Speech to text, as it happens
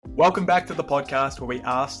Welcome back to the podcast where we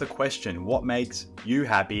ask the question, what makes you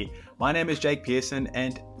happy? My name is Jake Pearson,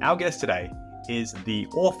 and our guest today is the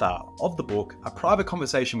author of the book, A Private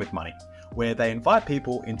Conversation with Money, where they invite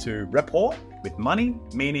people into rapport with money,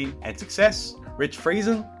 meaning, and success. Rich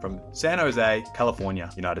Friesen from San Jose,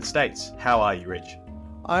 California, United States. How are you, Rich?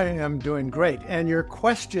 I am doing great, and your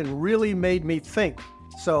question really made me think,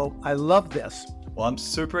 so I love this. Well, I'm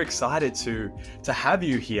super excited to have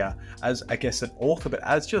you here as, I guess, an author, but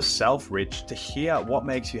as yourself, Rich, to hear what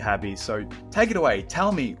makes you happy. So take it away.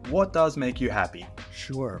 Tell me, what does make you happy?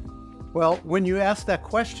 Sure. Well, when you asked that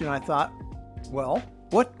question, I thought, well,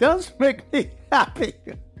 what does make me happy?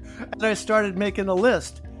 And I started making a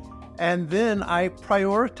list, and then I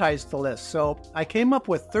prioritized the list. So I came up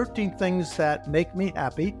with 13 things that make me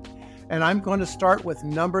happy. And I'm going to start with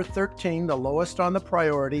number 13, the lowest on the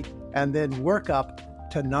priority, and then work up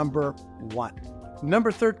to number 1.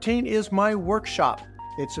 Number 13 is my workshop.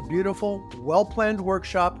 It's a beautiful, well-planned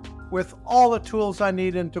workshop with all the tools I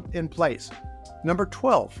need in place. Number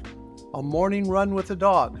 12, a morning run with a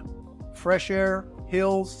dog. Fresh air,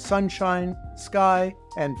 hills, sunshine, sky,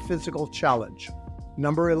 and physical challenge.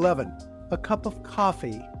 Number 11, a cup of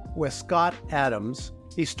coffee with Scott Adams.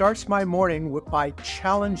 He starts my morning by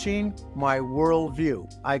challenging my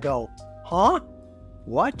worldview. I go, huh?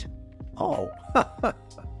 What? Oh.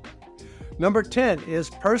 Number 10 is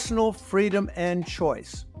personal freedom and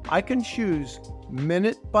choice. I can choose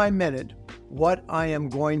minute by minute what I am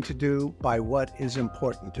going to do by what is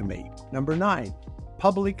important to me. Number 9,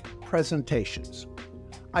 public presentations.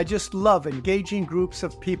 I just love engaging groups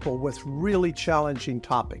of people with really challenging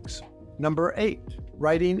topics. Number 8,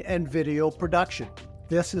 writing and video production.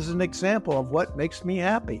 This is an example of what makes me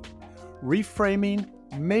happy. Reframing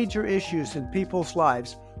major issues in people's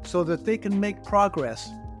lives so that they can make progress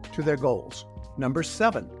to their goals. Number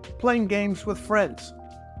 7, playing games with friends.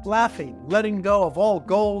 Laughing, letting go of all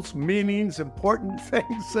goals, meanings, important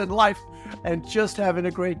things in life, and just having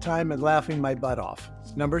a great time and laughing my butt off.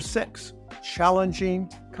 Number 6,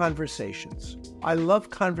 challenging conversations. I love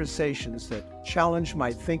conversations that challenge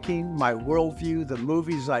my thinking, my worldview, the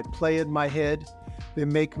movies I play in my head. They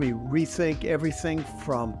make me rethink everything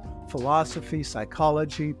from philosophy,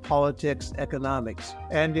 psychology, politics, economics.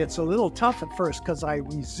 And it's a little tough at first because I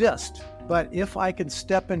resist. But if I can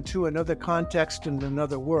step into another context and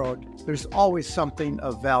another world, there's always something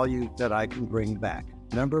of value that I can bring back.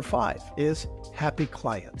 Number 5 is happy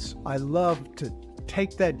clients. I love to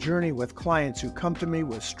take that journey with clients who come to me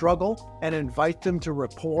with struggle and invite them to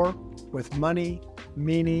rapport with money,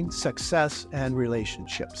 meaning, success, and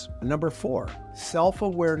relationships. Number 4,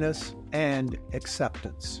 self-awareness and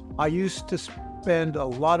acceptance. I used to spend a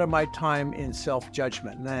lot of my time in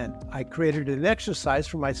self-judgment, and I created an exercise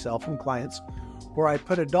for myself and clients where I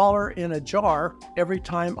put $1 in a jar every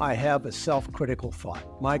time I have a self-critical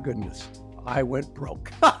thought. My goodness, I went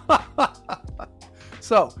broke.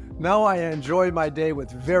 So now I enjoy my day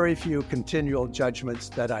with very few continual judgments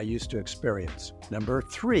that I used to experience. Number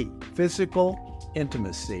 3, physical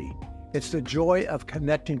intimacy. It's the joy of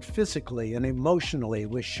connecting physically and emotionally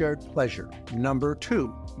with shared pleasure. Number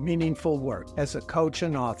 2, meaningful work. As a coach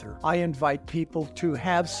and author, I invite people to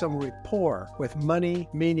have some rapport with money,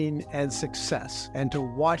 meaning, and success, and to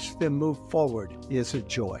watch them move forward is a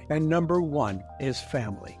joy. And number 1 is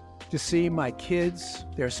family. To see my kids,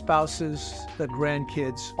 their spouses, the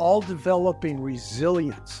grandkids, all developing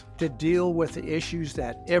resilience to deal with the issues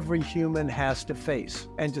that every human has to face,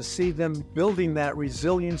 and to see them building that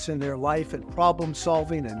resilience in their life and problem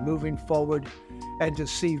solving and moving forward, and to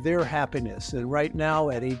see their happiness. And right now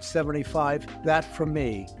at age 75, that for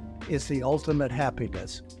me is the ultimate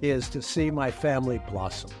happiness, is to see my family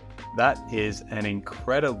blossom. That is an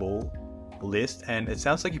incredible list, and it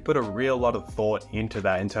sounds like you put a real lot of thought into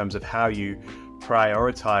that in terms of how you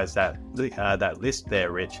prioritize that list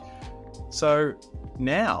there, Rich. So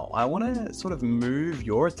now I want to sort of move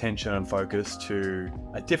your attention and focus to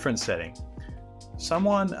a different setting.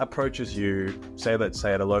 Someone approaches you, let's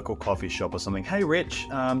say at a local coffee shop or something. Hey, Rich,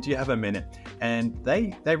 do you have a minute? And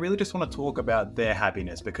they really just want to talk about their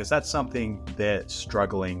happiness because that's something they're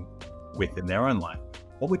struggling with in their own life.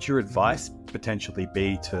 What would your advice potentially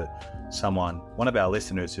be to someone, one of our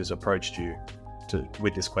listeners who's approached you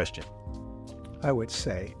with this question? I would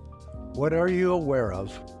say, what are you aware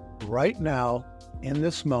of right now in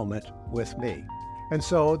this moment with me? And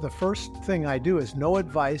so the first thing I do is no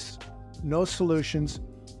advice, no solutions,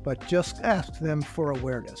 but just ask them for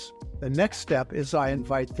awareness. The next step is I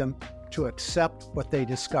invite them to accept what they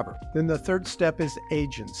discover. Then the third step is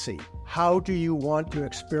agency. How do you want to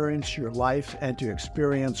experience your life and to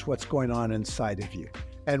experience what's going on inside of you?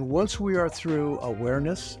 And once we are through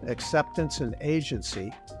awareness, acceptance, and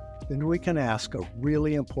agency, then we can ask a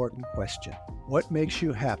really important question. What makes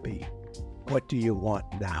you happy? What do you want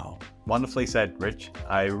now? Wonderfully said, Rich.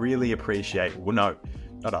 I really appreciate, well, no,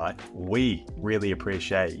 not I, we really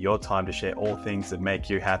appreciate your time to share all things that make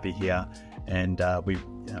you happy here. And we'd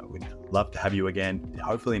love to have you again,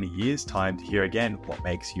 hopefully in a year's time, to hear again what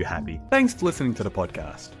makes you happy. Thanks for listening to the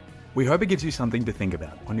podcast. We hope it gives you something to think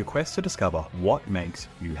about on your quest to discover what makes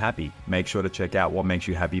you happy. Make sure to check out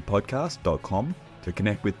whatmakesyouhappypodcast.com to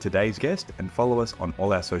connect with today's guest and follow us on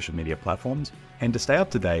all our social media platforms and to stay up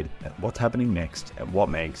to date at what's happening next and what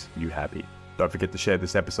makes you happy. Don't forget to share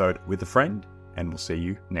this episode with a friend, and we'll see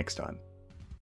you next time.